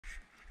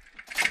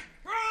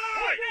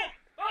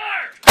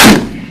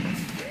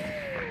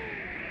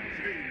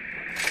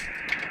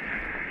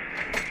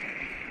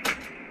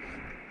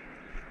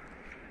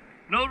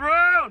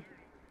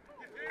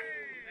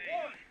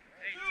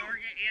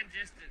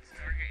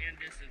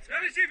distance.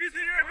 Let me see if you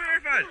see your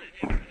verified.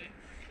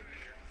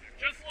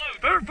 Just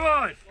load.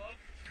 Verified.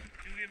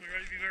 Julian, we're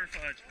ready to be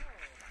verified.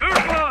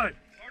 Verified.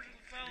 Sergeant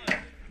LaFella,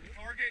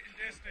 target and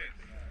distance.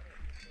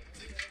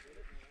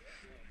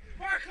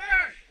 Fire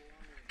clear.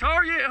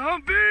 Target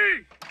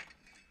Humvee.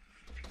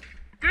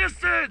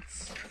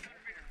 Distance.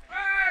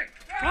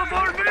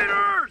 1,200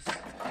 meters. Sergeant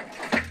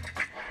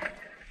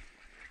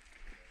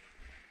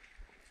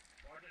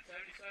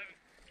 77.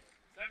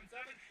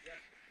 77?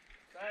 Yes.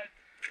 Set.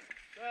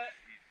 Set.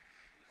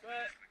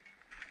 Set.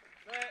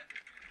 Set.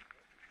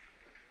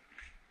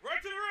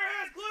 Right to the rear,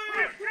 hands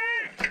clear.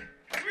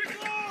 Reach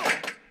low.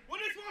 When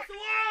this walks the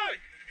line.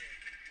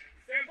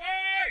 Stand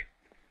by!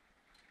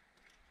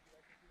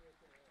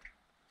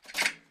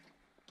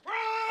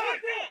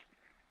 Right.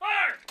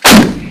 Fire!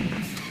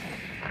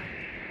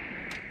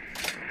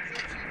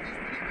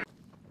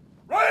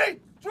 Ready.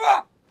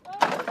 Drop.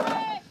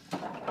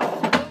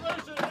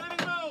 Formation, in the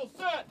middle.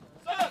 Set.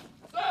 Set.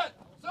 Set.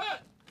 Set.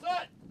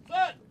 Set.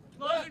 Set.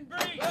 Close and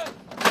breathe. Set.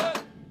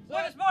 Set.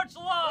 Let us march the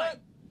line.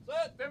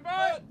 Set. Stand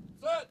by.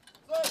 Set.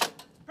 Set.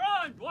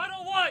 Prime. White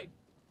on white.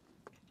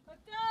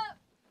 Hooked up.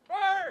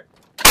 Fire!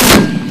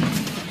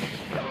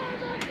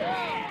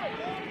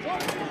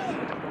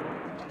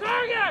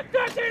 Target!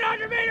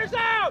 1,500 meters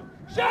out!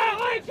 Shell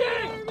HE!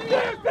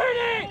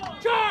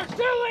 USPD! Charge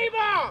to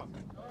Lima!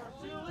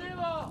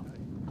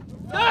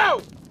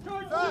 No!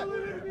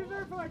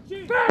 Verified!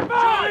 Chief!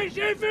 Verified!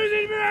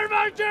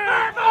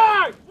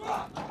 Verified!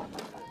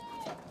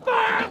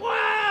 Fire at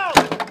will!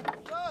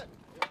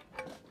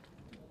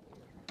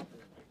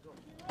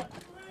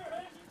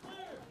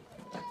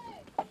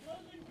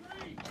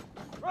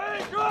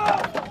 Ready, go!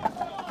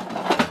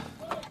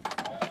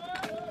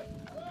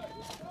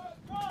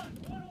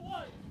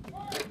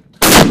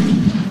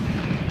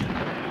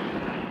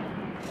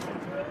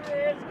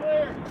 It's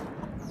clear.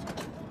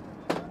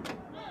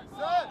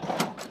 Set.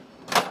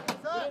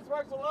 Set.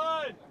 Marks the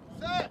line.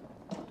 Set.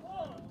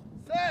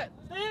 Set.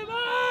 Stand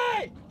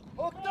by.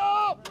 Hooked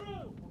up.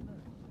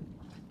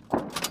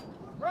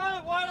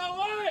 Right, white on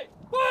white.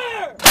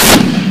 Fire.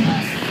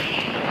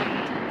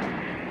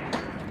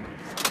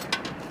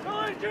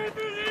 Chief,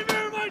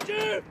 verified,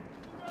 Chief!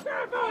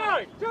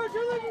 Verified! Charge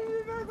your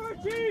living, verified,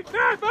 Chief!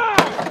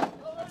 Verified!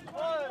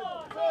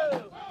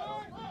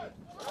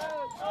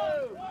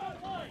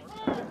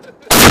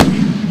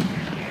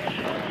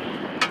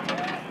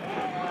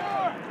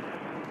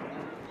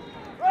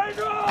 Ready,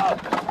 drop!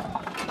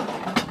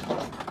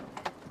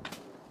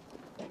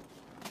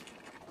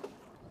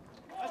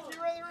 I see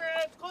your other rear,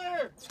 it's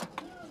clear!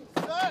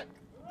 Set!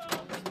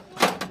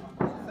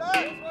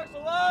 Set! Marks the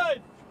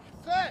line!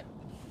 Set!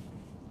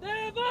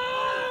 Stand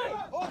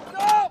by! Hooked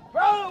up!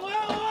 Roll it,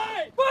 well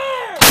away!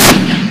 Fire!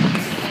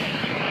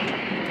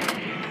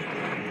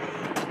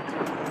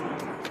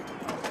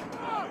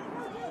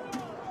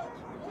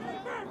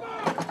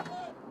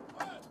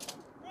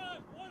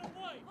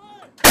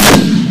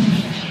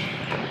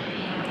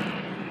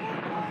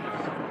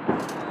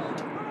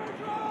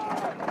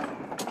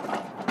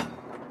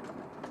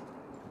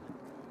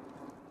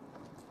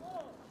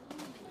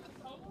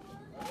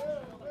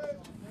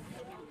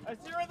 I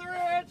see your other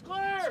rear, it's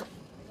clear!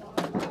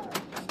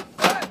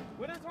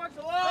 Winners marks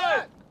the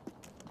line!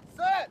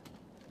 Set!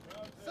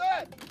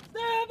 Set!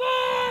 Stand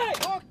by!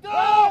 Hooked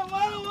up!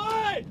 Right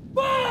away!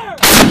 Fire!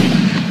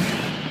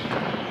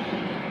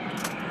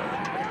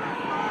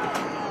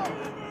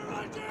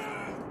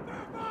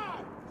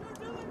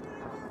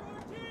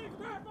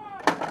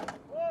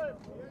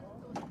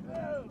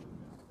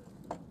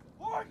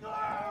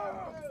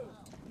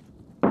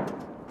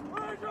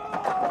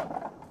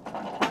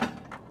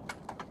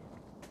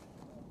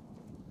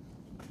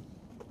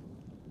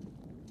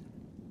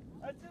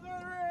 That's the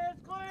other rear,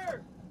 it's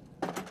clear!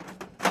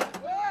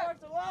 Mark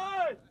the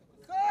line!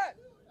 Set!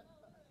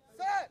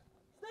 Set!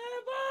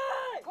 Stand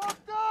by!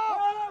 Hooked up!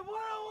 Right,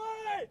 one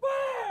away!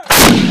 Fire!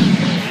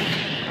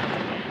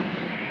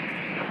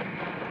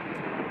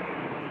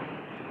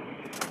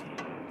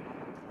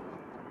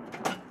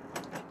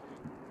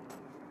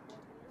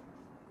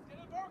 Get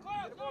the door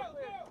closed! Go!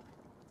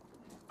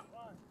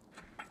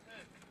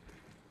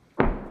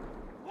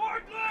 More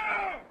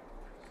clear!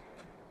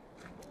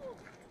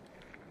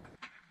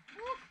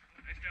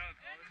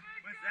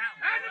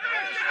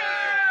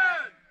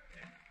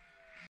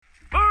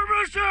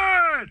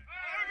 Permission!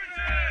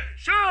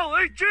 Shell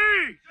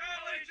HE!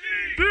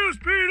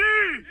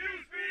 USPD!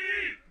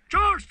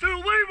 Charge to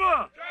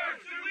Lima!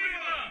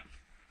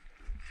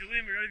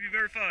 Julian, we're ready to be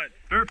verified.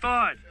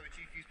 Verified!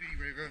 Chief USPD,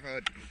 ready,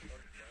 verified.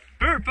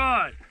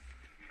 Verified!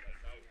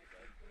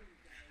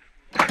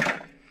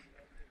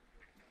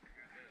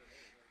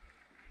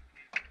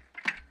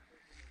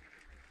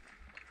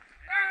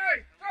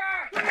 Hey!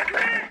 Stop!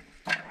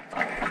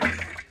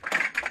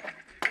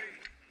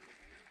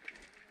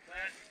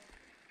 Set.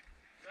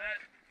 Set.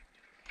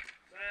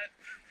 Set.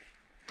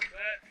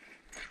 Set.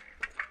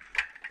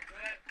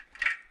 Set.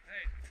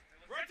 Hey.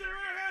 Right to the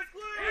rear, hands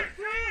clear!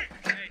 Hey.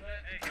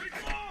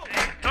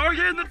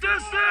 Target in the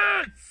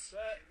distance!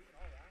 Set.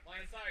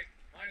 Line of sight.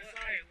 Line of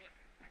sight.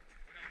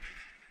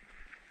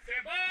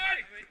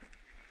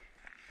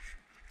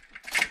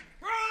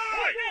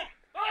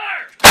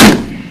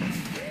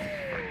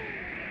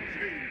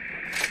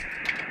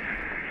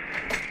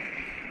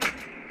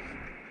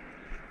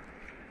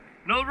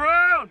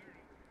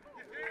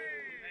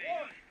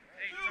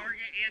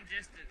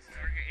 distance.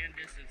 Target and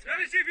distance.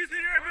 Let me see if you see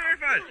your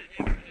verified.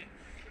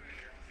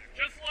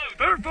 Just low.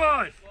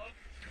 Verified.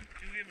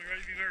 Two women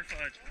ready to be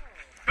verified.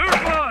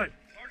 Verified.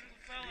 Sergeant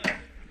LaFella.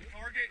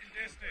 Target and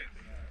distance.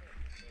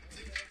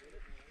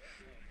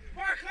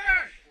 Fire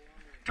clear.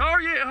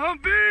 Target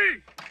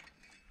Humvee!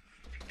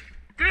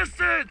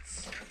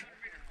 Distance!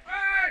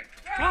 Hey.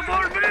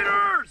 1,200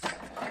 meters!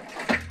 Sergeant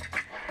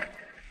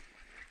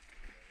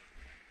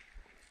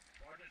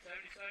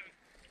 77.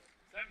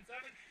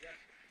 77? Yes.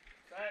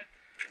 Set.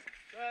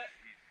 Set.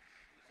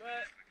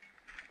 Set.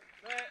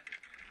 Set.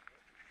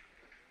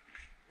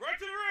 Right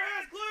to the rear,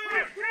 hands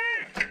clear.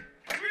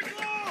 Free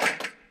flow.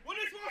 When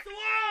this wants to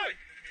line.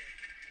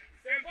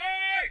 Stand by!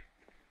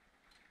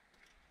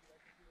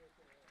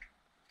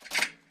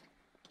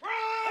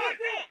 Run.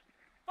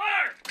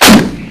 Fire!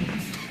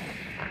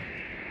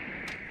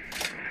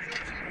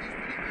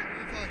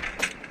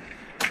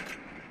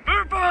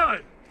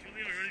 Verified! Two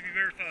women ready to be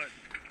verified.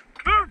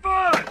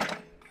 Verified!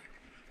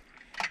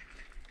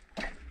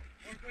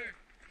 One clear.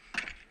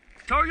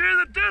 Target in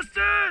the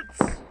distance!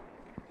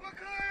 One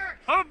clear.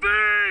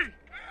 Humvee!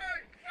 Hey.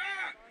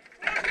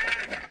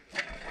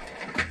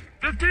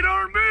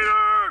 1,500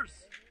 meters!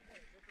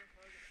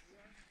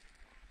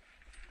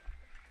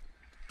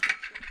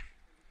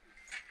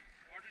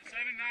 Sergeant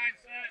 79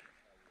 set.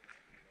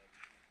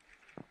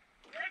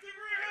 Right to the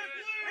rear, hands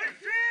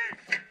clear.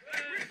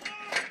 Free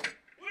flow.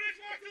 When this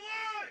wants to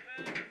line.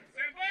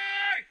 Stand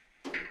by!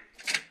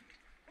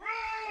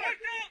 Run.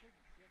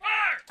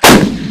 Fire!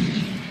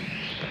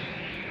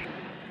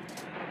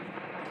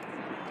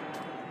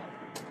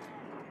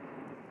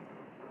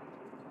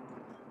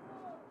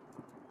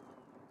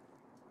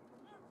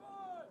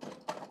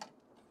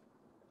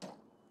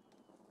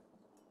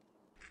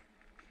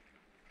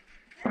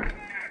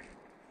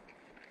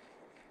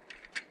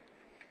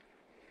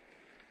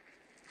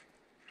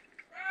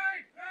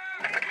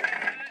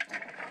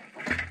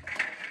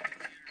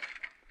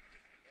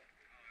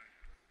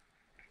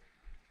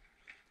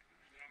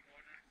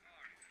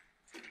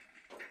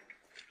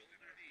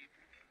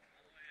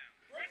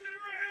 Right to the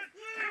rear, hands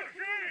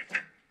clear.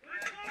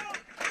 Free flow.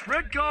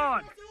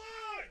 Redcon! Wants to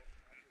line.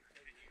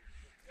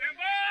 Stand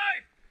by!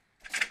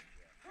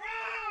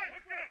 Run.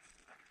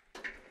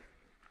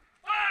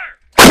 Fire!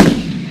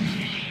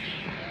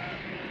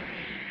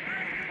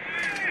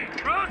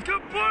 Round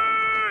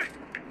complete!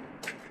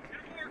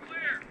 Uniform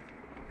clear.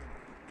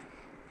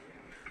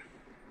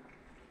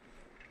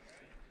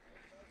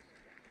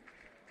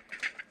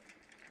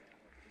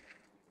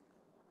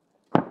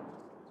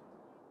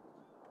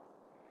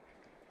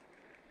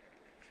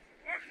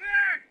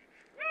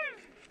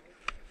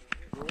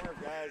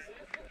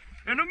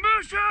 In a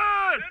mission!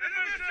 In the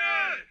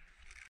mission.